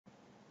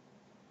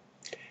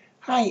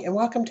Hi, and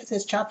welcome to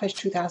this Jobfish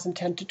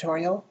 2010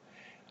 tutorial.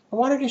 I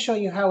wanted to show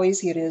you how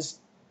easy it is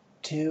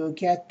to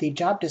get the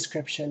job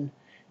description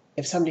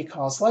if somebody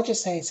calls. Let's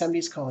just say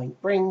somebody's calling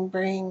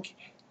Bring,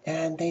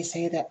 and they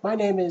say that my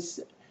name is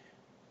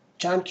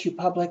John Q.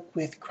 Public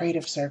with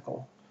Creative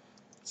Circle.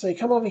 So you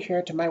come over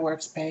here to my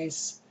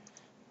workspace,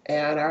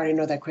 and I already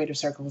know that Creative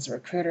Circle is a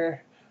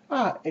recruiter.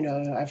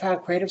 I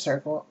found Creative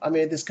Circle. I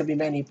mean, this could be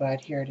many, but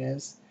here it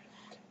is.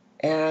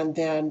 And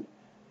then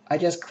I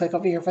just click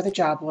over here for the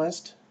job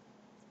list.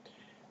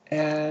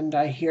 And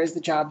here's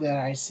the job that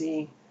I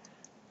see.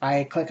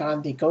 I click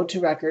on the go-to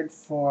record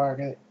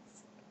for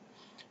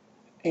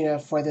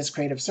for this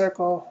creative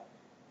circle.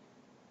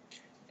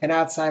 And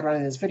outside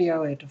running this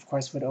video, it of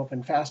course would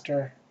open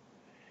faster.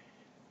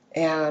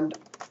 And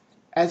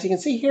as you can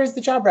see, here's the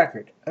job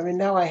record. I mean,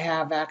 now I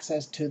have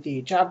access to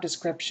the job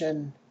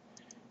description.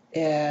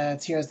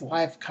 Here's the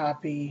live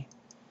copy.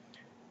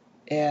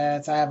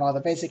 I have all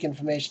the basic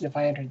information if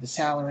I entered the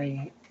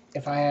salary,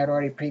 if I had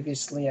already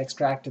previously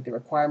extracted the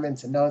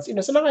requirements and notes.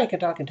 So now I can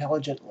talk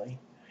intelligently.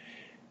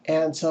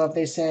 And so if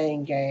they're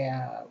saying,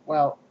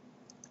 well,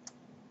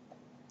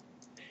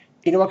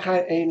 what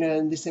kind,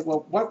 and they say,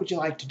 well, what would you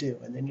like to do?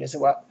 And then you say,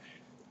 well,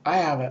 I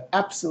have an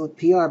absolute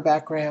PR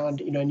background,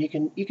 and you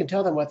can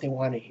tell them what they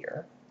want to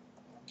hear.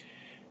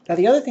 Now,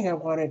 the other thing I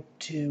wanted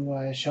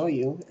to show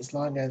you, as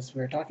long as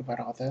we're talking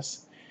about all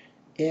this,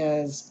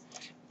 is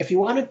if you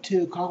wanted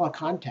to call a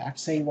contact,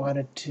 say you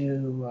wanted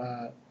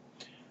to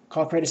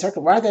call Creative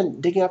Circle, rather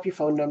than digging up your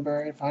phone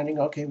number and finding,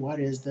 okay, what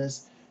is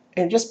this,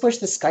 and just push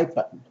the Skype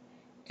button.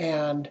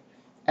 And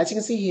as you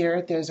can see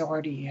here, there's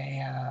already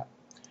I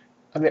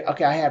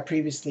had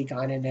previously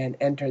gone in and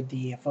entered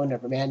the phone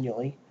number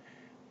manually,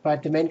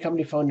 but the main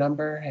company phone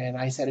number, and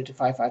I set it to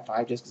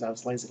 555 just because I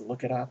was lazy to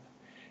look it up.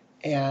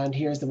 And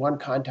here's the one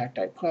contact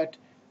I put.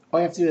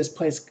 All you have to do is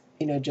place,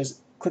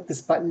 just click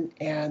this button,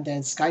 and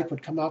then Skype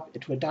would come up,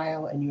 it would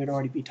dial, and you would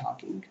already be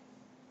talking.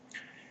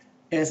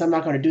 And so I'm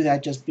not going to do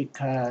that just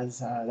because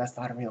that's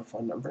not a real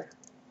phone number.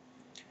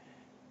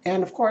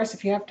 And of course,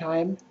 if you have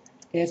time,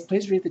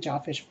 please read the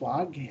Jobfish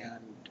blog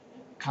and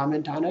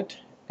comment on it,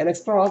 and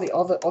explore all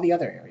the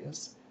other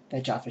areas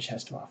that Jobfish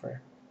has to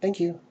offer.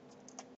 Thank you.